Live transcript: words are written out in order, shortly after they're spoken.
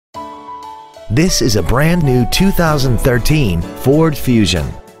This is a brand new 2013 Ford Fusion.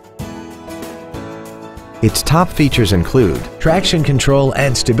 Its top features include traction control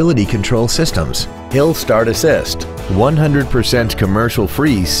and stability control systems, hill start assist, 100%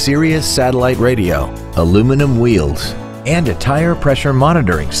 commercial-free Sirius satellite radio, aluminum wheels, and a tire pressure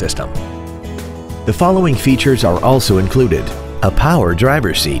monitoring system. The following features are also included: a power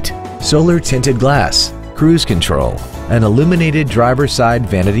driver's seat, solar tinted glass, cruise control, an illuminated driver's side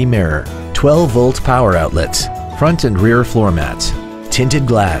vanity mirror, 12-volt power outlets, front and rear floor mats, tinted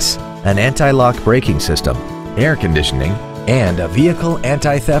glass, an anti-lock braking system, air conditioning, and a vehicle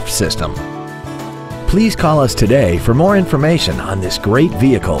anti-theft system. Please call us today for more information on this great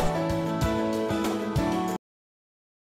vehicle.